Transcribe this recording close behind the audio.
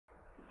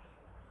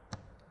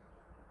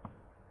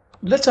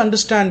let's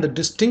understand the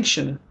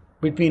distinction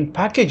between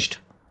packaged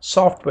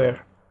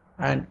software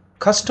and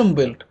custom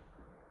built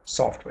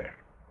software.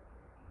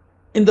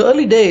 In the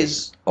early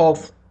days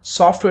of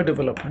software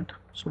development,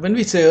 so when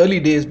we say early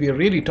days, we are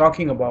really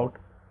talking about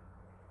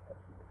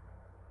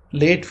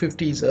late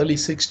 50s, early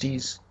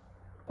 60s,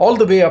 all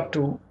the way up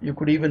to, you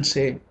could even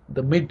say,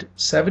 the mid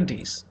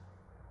 70s.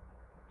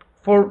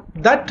 For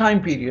that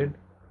time period,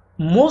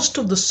 most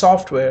of the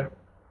software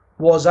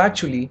was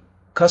actually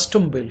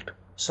custom built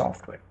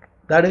software.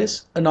 That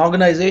is, an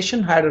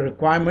organization had a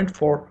requirement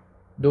for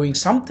doing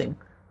something.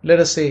 Let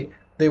us say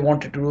they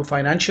wanted to do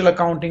financial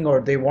accounting,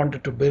 or they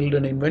wanted to build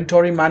an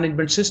inventory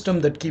management system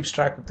that keeps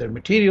track of their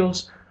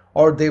materials,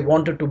 or they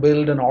wanted to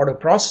build an order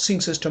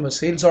processing system, a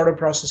sales order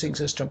processing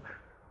system.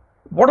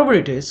 Whatever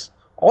it is,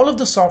 all of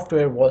the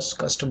software was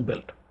custom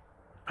built.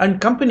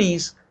 And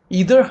companies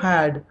either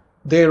had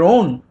their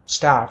own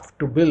staff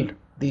to build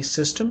these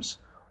systems,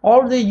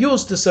 or they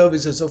used the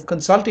services of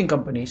consulting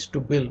companies to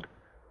build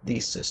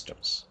these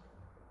systems.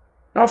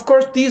 Now, of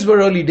course, these were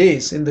early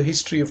days in the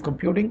history of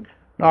computing.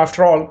 Now,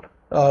 after all,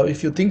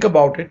 if you think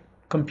about it,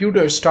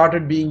 computers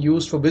started being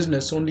used for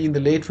business only in the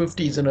late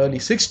 50s and early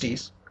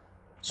 60s.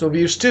 So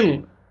we are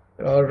still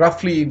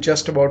roughly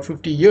just about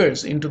 50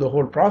 years into the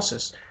whole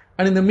process.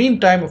 And in the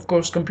meantime, of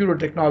course, computer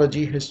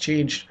technology has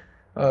changed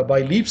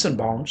by leaps and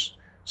bounds.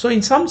 So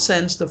in some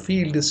sense, the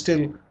field is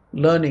still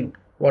learning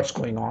what's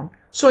going on.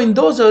 So in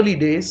those early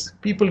days,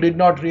 people did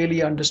not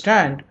really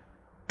understand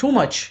too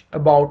much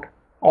about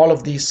all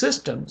of these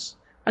systems,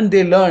 and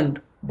they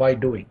learned by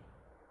doing.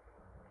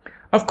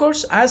 Of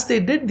course, as they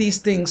did these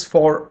things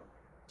for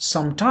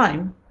some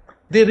time,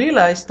 they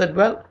realized that,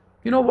 well,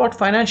 you know what,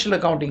 financial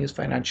accounting is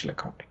financial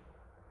accounting.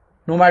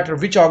 No matter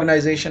which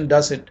organization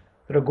does it,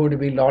 there are going to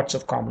be lots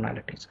of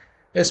commonalities,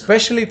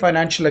 especially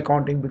financial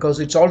accounting, because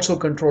it's also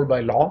controlled by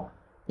law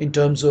in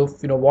terms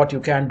of, you know, what you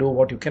can do,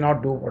 what you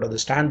cannot do, what are the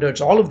standards,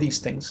 all of these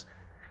things.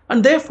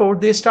 And therefore,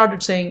 they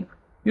started saying,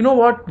 you know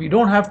what, we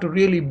don't have to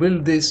really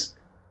build this,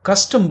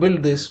 custom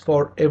build this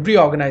for every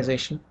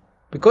organization,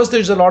 because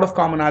there's a lot of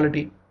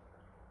commonality.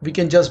 We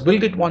can just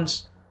build it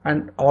once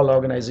and all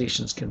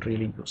organizations can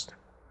really use them.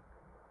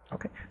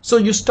 Okay, so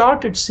you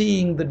started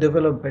seeing the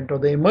development or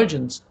the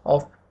emergence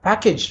of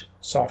packaged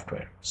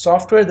software,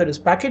 software that is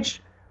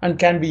packaged and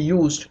can be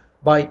used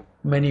by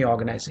many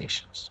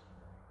organizations.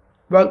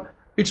 Well,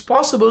 it's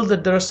possible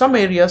that there are some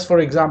areas, for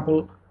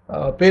example,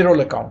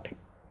 payroll accounting.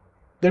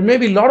 There may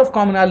be a lot of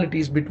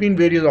commonalities between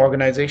various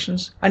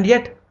organizations, and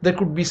yet there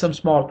could be some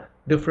small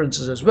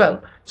differences as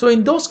well. So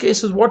in those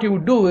cases, what you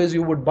would do is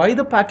you would buy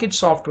the packaged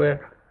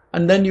software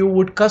and then you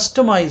would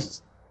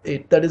customize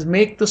it, that is,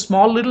 make the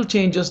small little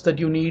changes that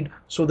you need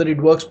so that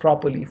it works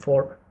properly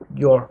for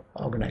your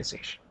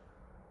organization.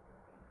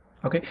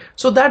 Okay,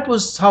 so that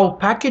was how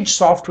packaged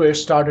software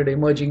started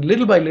emerging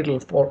little by little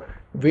for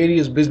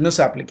various business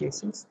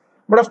applications.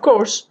 But of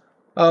course,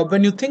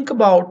 when you think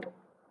about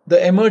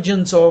the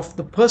emergence of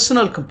the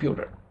personal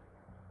computer,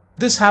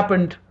 this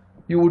happened,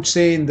 you would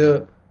say, in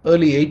the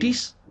early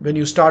 80s, when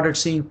you started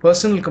seeing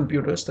personal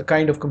computers, the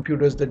kind of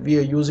computers that we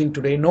are using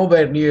today,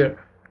 nowhere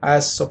near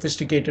as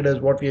sophisticated as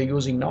what we are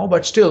using now,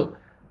 but still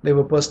they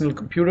were personal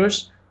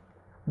computers.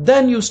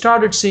 Then you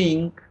started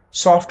seeing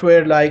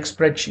software like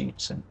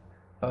spreadsheets and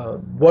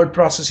word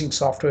processing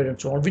software and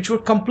so on, which were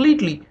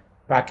completely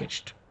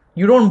packaged.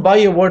 You don't buy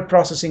a word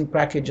processing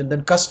package and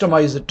then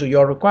customize it to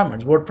your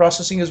requirements. Word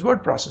processing is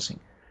word processing.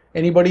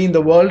 Anybody in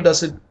the world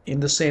does it in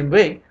the same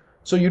way,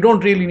 so you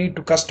don't really need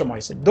to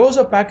customize it. Those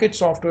are packaged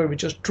software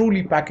which is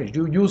truly packaged.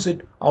 You use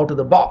it out of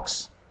the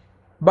box.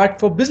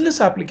 But for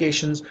business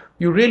applications,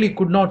 you really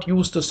could not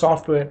use the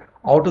software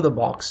out of the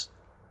box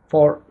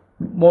for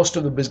most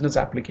of the business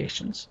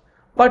applications.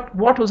 But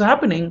what was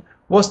happening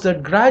was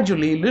that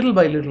gradually, little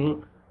by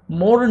little,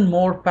 more and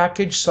more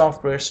packaged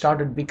software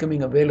started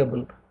becoming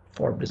available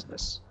for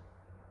business.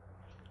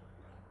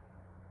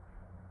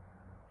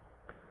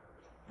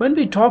 When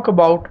we talk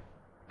about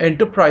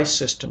enterprise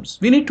systems,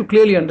 we need to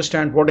clearly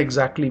understand what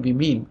exactly we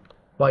mean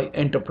by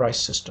enterprise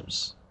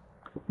systems.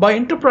 By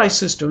enterprise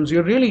systems,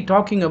 you're really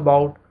talking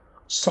about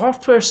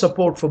software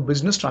support for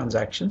business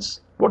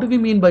transactions. What do we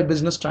mean by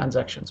business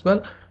transactions?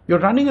 Well, you're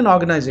running an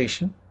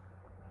organization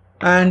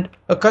and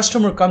a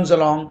customer comes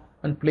along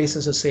and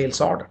places a sales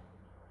order.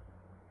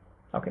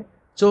 Okay,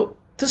 so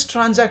this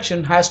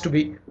transaction has to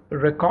be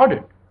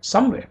recorded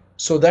somewhere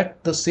so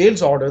that the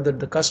sales order that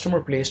the customer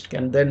placed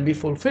can then be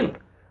fulfilled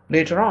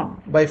later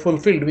on. By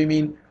fulfilled, we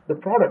mean the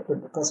product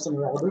that the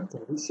customer ordered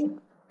can be shipped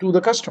to the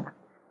customer.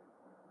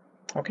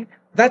 Okay,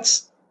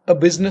 that's a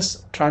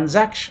business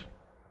transaction.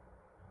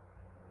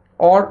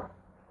 Or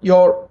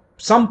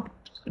some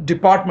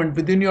department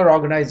within your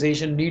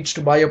organization needs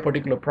to buy a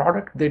particular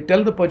product. They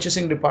tell the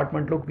purchasing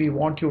department, look, we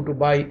want you to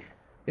buy,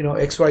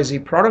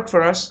 XYZ product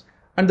for us.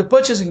 And the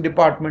purchasing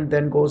department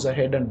then goes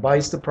ahead and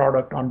buys the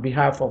product on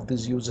behalf of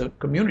this user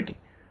community.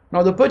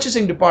 Now, the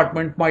purchasing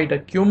department might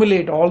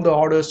accumulate all the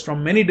orders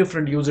from many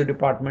different user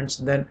departments,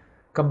 then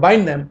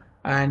combine them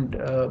and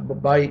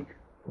buy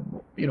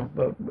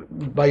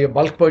a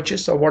bulk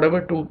purchase or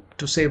whatever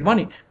to save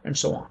money and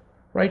so on.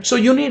 right? So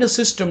you need a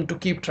system to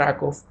keep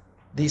track of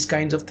these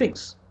kinds of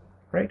things,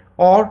 right?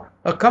 Or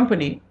a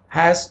company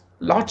has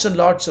lots and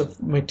lots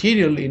of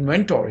material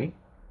inventory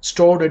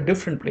stored at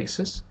different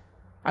places,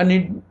 and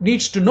it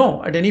needs to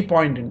know at any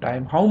point in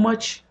time how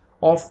much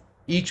of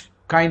each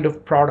kind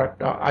of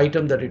product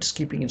item that it's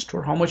keeping in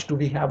store, how much do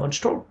we have on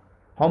store,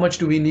 how much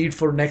do we need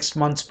for next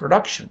month's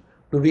production,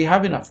 do we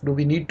have enough, do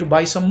we need to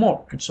buy some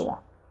more, and so on.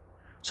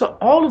 So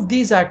all of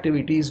these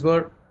activities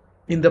were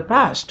in the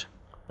past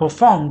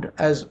performed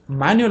as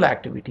manual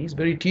activities,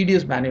 very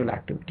tedious manual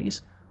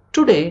activities.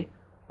 Today,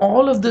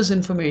 all of this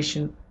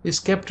information is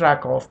kept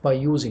track of by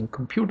using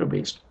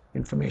computer-based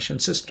information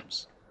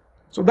systems.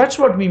 So that's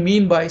what we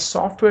mean by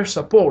software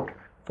support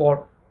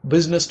for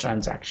business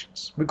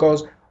transactions,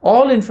 because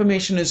all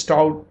information is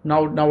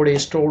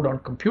nowadays stored on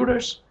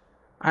computers,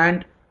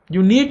 and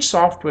you need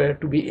software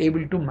to be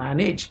able to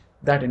manage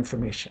that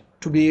information,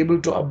 to be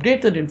able to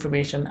update that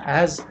information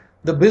as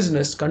the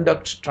business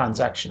conducts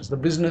transactions. The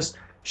business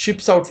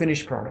ships out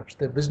finished products,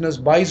 the business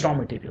buys raw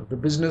material, the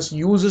business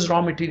uses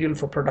raw material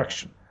for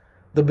production,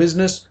 the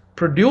business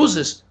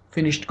produces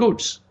finished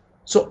goods.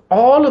 So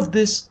all of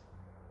this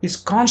is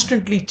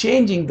constantly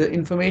changing the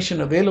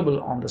information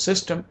available on the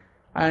system,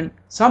 and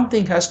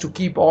something has to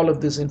keep all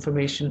of this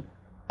information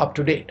up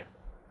to date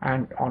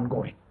and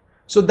ongoing.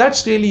 So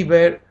that's really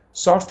where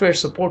software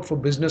support for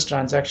business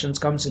transactions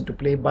comes into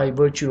play by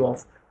virtue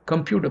of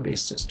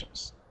computer-based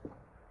systems.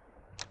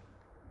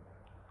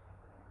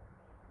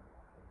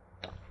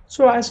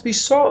 So as we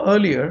saw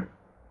earlier,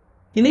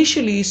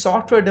 initially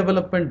software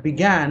development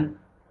began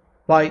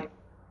by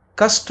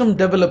custom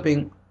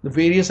developing the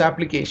various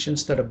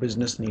applications that a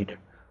business needed.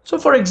 So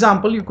for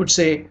example, you could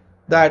say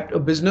that a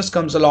business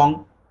comes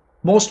along.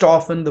 Most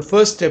often the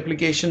first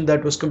application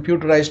that was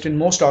computerized in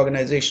most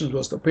organizations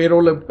was the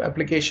payroll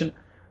application,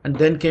 and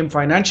then came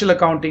financial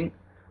accounting,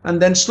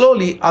 and then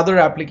slowly other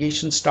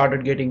applications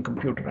started getting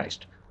computerized,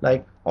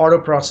 like order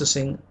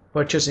processing,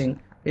 purchasing,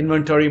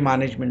 inventory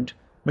management,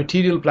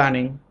 material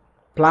planning,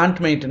 plant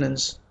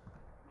maintenance,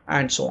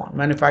 and so on,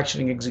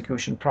 manufacturing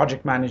execution,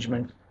 project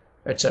management,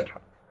 etc.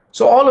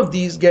 So all of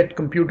these get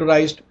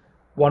computerized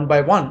one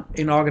by one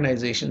in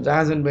organizations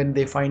as and when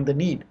they find the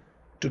need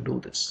to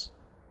do this.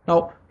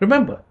 Now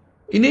remember,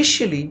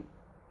 initially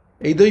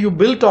either you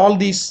built all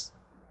these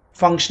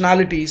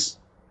functionalities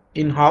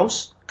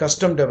in-house,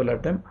 custom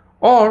develop them,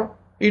 or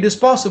it is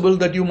possible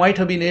that you might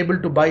have been able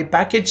to buy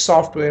packaged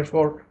software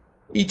for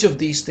each of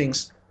these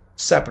things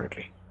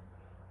separately.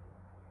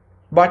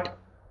 But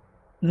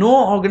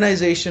no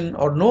organization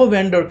or no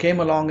vendor came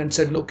along and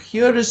said, look,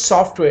 here is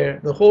software,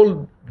 the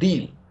whole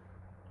deal,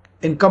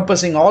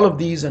 encompassing all of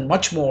these and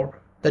much more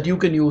that you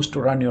can use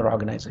to run your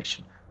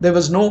organization. There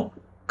was no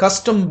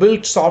custom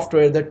built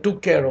software that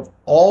took care of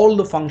all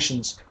the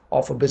functions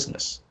of a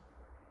business.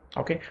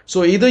 Okay,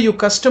 so either you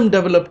custom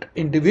developed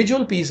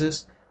individual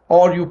pieces,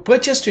 or you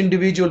purchased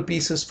individual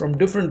pieces from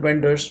different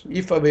vendors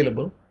if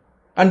available,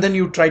 and then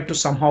you tried to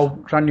somehow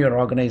run your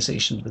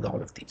organization with all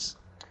of these.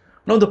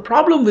 Now the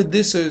problem with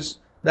this is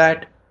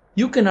that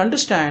you can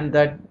understand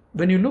that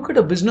when you look at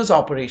a business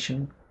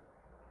operation,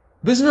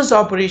 business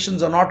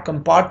operations are not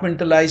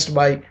compartmentalized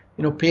by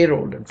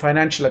payroll and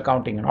financial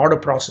accounting and order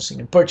processing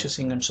and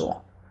purchasing and so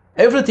on.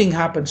 Everything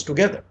happens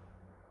together,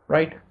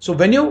 right? So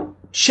when you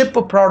ship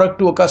a product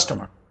to a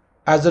customer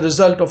as a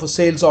result of a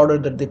sales order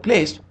that they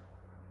placed,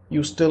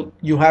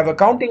 you have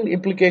accounting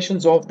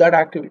implications of that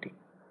activity.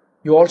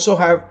 You also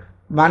have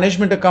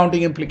management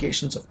accounting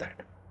implications of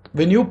that.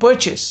 When you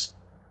purchase,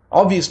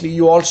 obviously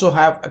you also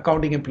have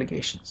accounting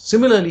implications.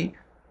 Similarly,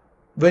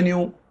 when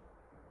you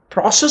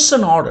process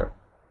an order,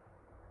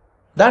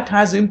 that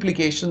has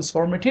implications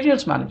for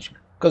materials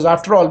management, because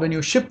after all, when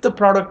you ship the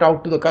product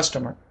out to the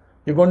customer,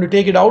 you're going to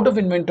take it out of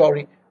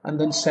inventory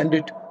and then send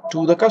it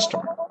to the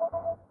customer.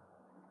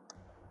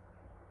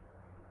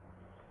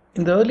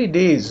 In the early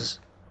days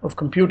of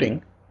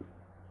computing,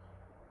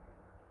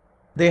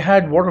 they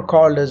had what are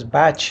called as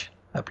batch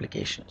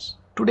applications.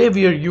 Today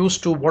we are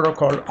used to what are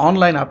called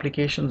online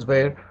applications,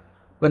 where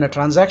when a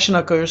transaction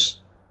occurs,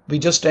 we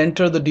just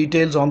enter the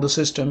details on the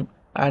system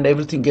and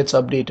everything gets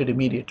updated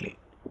immediately.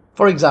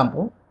 For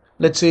example,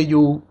 let's say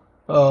you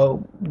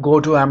go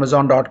to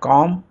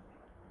Amazon.com,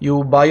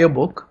 you buy a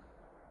book,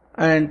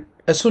 and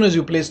as soon as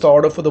you place the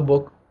order for the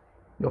book,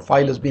 your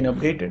file has been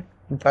updated.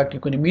 In fact, you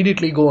can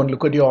immediately go and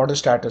look at your order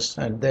status,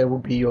 and there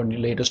would be your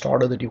latest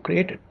order that you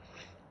created.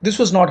 This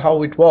was not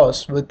how it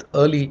was with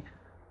early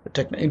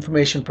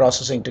information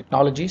processing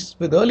technologies.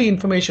 With early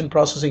information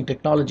processing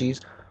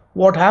technologies,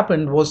 what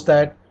happened was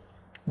that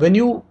when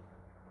you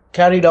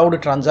carried out a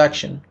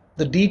transaction,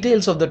 the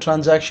details of the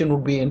transaction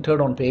would be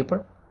entered on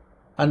paper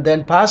and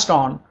then passed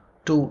on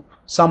to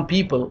some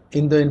people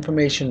in the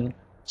information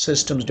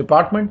systems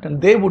department,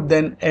 and they would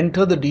then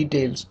enter the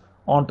details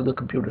onto the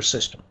computer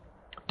system.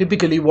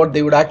 Typically what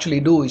they would actually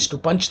do is to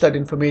punch that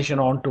information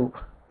onto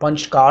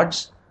punched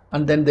cards,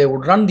 and then they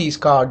would run these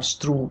cards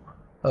through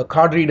a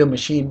card reader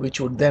machine, which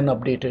would then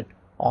update it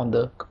on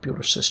the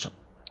computer system.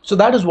 So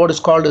that is what is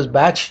called as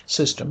batch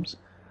systems.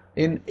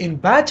 In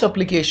batch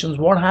applications,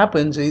 what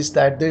happens is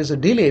that there's a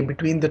delay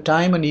between the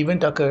time an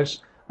event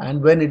occurs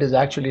and when it is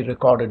actually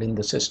recorded in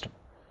the system.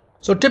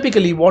 So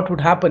typically what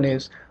would happen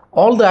is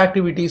all the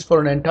activities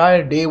for an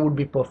entire day would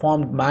be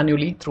performed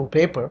manually through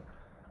paper,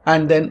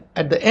 and then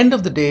at the end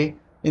of the day,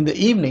 in the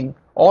evening,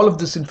 all of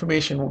this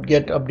information would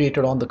get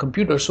updated on the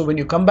computer. So when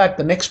you come back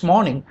the next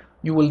morning,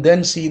 you will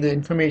then see the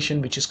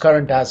information which is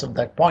current as of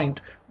that point.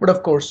 But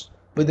of course,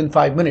 within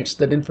 5 minutes,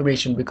 that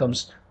information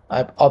becomes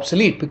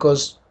obsolete,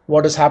 because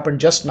what has happened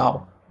just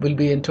now will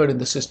be entered in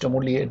the system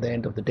only at the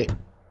end of the day.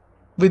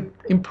 With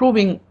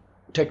improving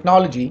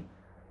technology,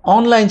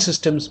 online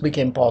systems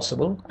became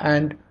possible,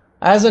 and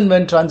as and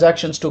when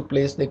transactions took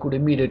place, they could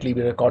immediately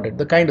be recorded,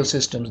 the kind of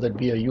systems that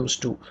we are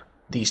used to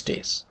these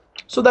days.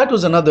 So that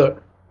was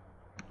another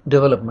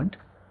development.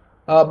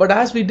 But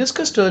as we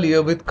discussed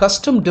earlier, with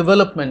custom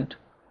development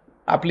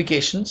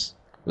applications,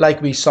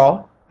 like we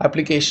saw,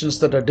 applications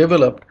that are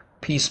developed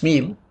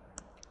piecemeal,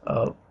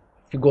 if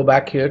you go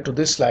back here to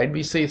this slide,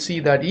 we see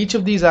that each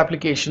of these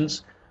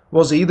applications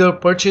was either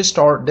purchased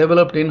or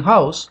developed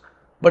in-house,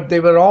 but they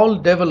were all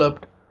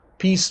developed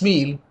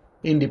piecemeal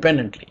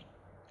independently.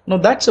 Now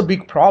that's a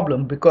big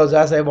problem, because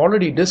as I've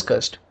already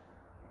discussed,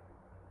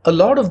 a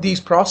lot of these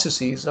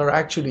processes are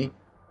actually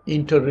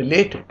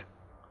interrelated.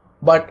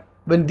 But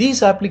when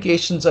these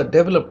applications are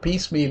developed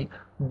piecemeal,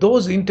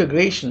 those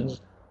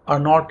integrations are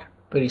not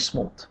very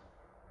smooth.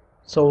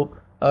 So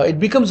it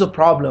becomes a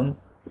problem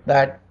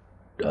that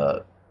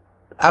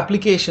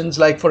applications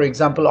like, for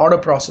example, order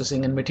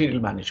processing and material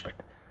management,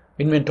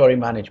 inventory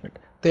management,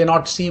 they're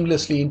not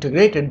seamlessly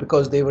integrated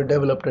because they were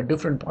developed at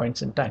different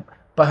points in time.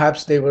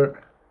 Perhaps they were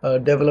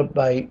developed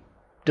by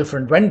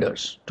different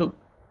vendors too.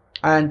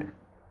 And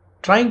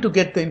trying to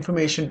get the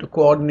information to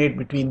coordinate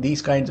between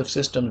these kinds of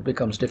systems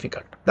becomes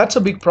difficult. That's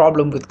a big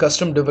problem with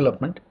custom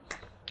development.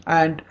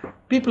 And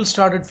people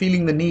started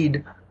feeling the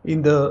need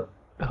in the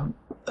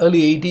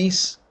early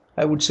 80s,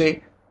 I would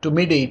say, to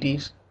mid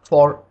 80s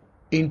for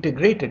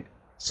integrated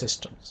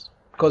systems.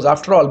 Because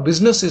after all,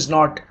 business is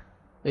not,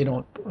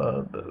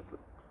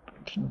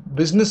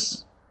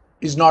 business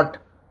is not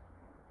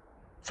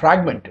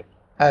fragmented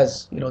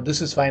as,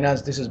 this is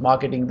finance, this is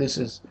marketing, this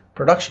is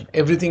production.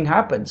 Everything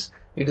happens.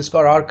 It is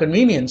for our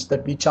convenience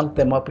that we chunk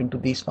them up into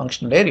these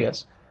functional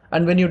areas.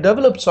 And when you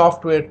develop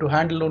software to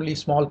handle only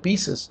small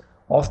pieces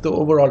of the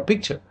overall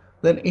picture,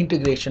 then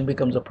integration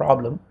becomes a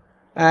problem,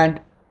 and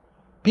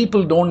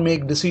people don't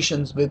make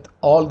decisions with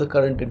all the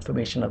current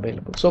information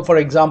available. So for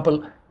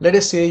example, let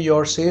us say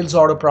your sales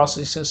order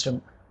processing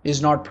system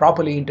is not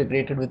properly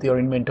integrated with your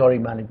inventory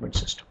management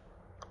system.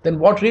 Then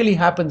what really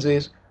happens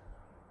is,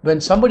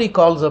 when somebody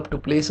calls up to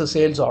place a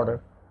sales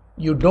order,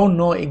 you don't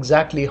know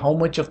exactly how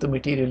much of the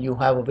material you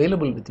have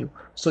available with you,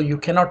 so you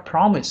cannot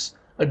promise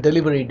a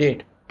delivery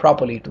date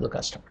properly to the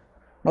customer.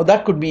 Now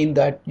that could mean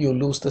that you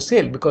lose the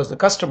sale, because the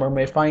customer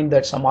may find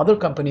that some other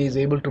company is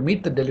able to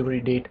meet the delivery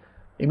date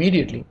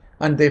immediately,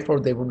 and therefore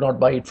they would not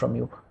buy it from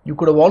you. You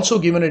could have also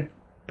given it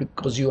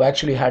because you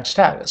actually had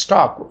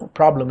stock.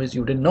 Problem is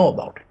you didn't know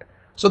about it.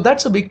 So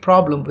that's a big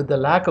problem with the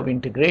lack of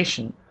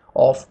integration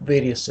of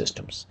various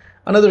systems.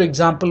 Another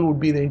example would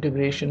be the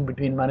integration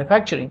between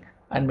manufacturing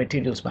and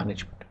materials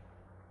management,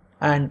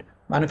 and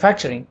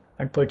manufacturing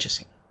and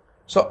purchasing.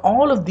 So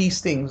all of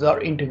these things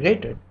are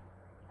integrated,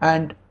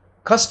 and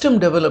custom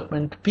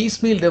development,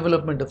 piecemeal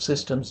development of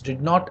systems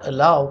did not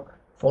allow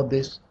for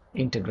this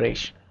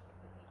integration.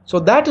 So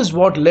that is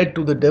what led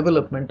to the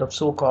development of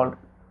so-called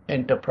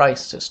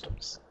enterprise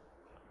systems.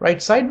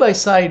 Right, side by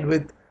side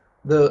with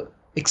the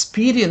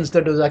experience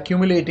that was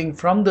accumulating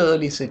from the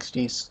early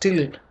 60s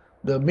till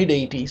the mid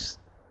 80s,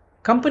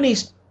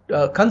 companies,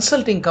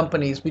 consulting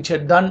companies which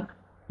had done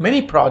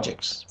many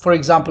projects, for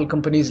example,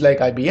 companies like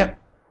IBM,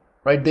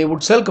 right, they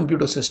would sell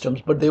computer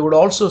systems, but they would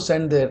also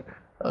send their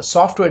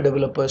software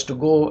developers to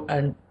go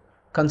and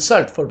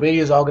consult for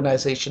various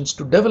organizations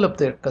to develop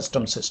their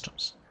custom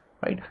systems,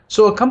 right?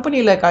 So a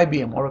company like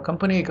IBM or a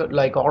company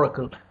like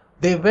Oracle,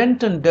 they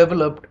went and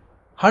developed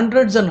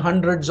hundreds and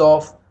hundreds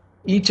of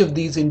each of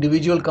these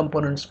individual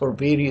components for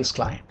various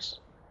clients.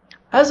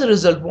 As a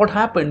result, what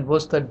happened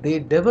was that they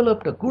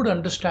developed a good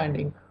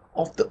understanding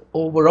of the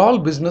overall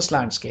business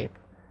landscape,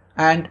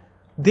 and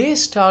they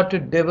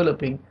started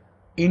developing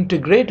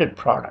integrated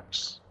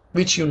products,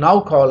 which you now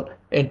call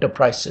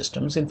enterprise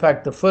systems. In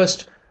fact, the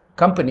first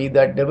company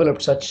that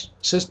developed such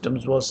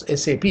systems was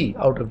SAP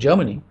out of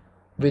Germany,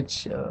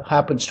 which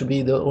happens to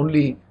be the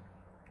only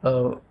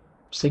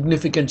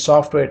significant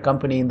software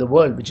company in the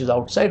world which is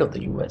outside of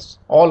the US.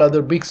 All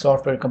other big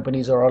software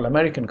companies are all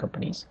American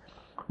companies,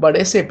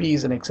 but SAP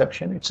is an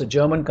exception. It's a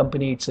German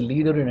company. It's a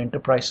leader in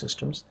enterprise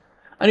systems,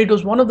 and it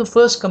was one of the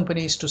first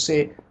companies to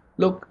say,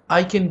 look,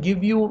 I can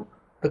give you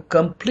the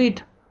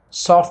complete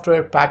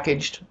software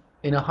packaged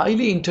in a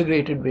highly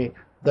integrated way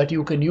that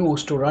you can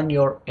use to run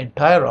your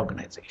entire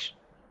organization.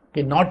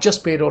 Okay, not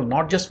just payroll,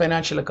 not just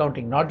financial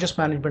accounting, not just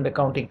management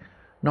accounting,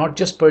 not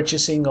just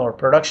purchasing or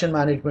production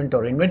management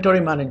or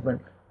inventory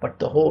management, but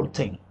the whole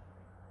thing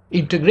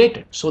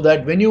integrated, so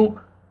that when you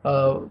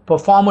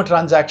perform a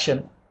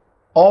transaction,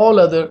 all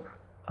other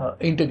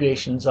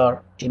integrations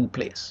are in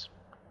place,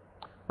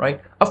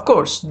 right? Of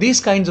course, these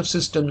kinds of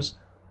systems,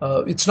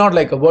 it's not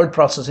like a word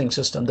processing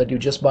system that you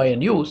just buy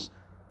and use.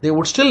 They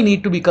would still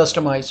need to be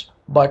customized,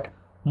 but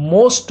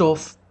most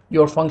of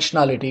your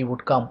functionality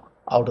would come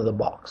out of the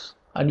box.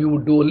 And you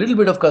would do a little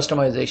bit of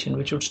customization,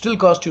 which would still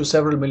cost you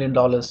several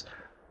 $1,000,000.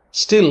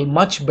 Still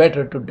much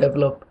better to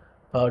develop,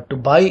 to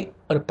buy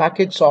a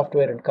packaged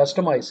software and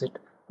customize it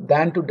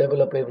than to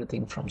develop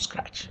everything from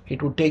scratch.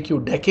 It would take you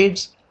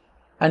decades,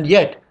 and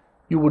yet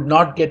you would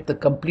not get the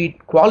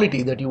complete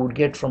quality that you would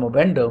get from a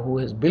vendor who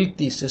has built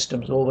these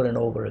systems over and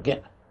over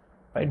again.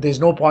 Right? There's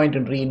no point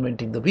in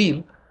reinventing the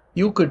wheel.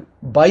 You could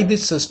buy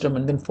this system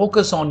and then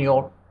focus on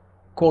your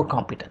core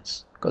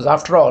competence, because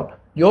after all,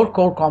 your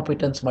core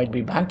competence might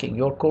be banking,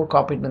 your core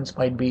competence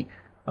might be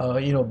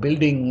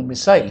building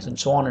missiles and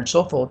so on and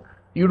so forth.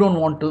 You don't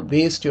want to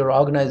waste your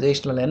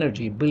organizational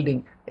energy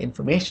building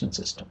information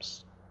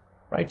systems,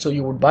 right? So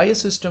you would buy a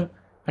system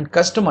and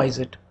customize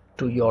it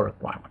to your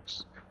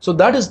requirements. So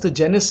that is the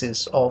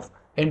genesis of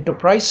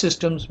enterprise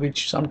systems,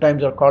 which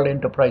sometimes are called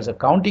enterprise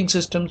accounting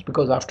systems,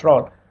 because after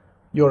all,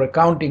 you're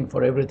accounting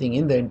for everything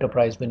in the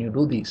enterprise when you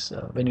do these,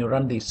 when you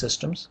run these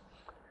systems.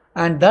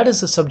 And that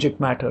is the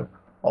subject matter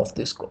of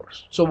this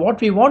course. So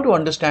what we want to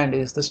understand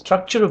is the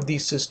structure of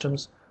these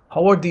systems,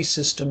 how are these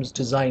systems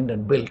designed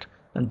and built,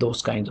 and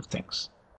those kinds of things.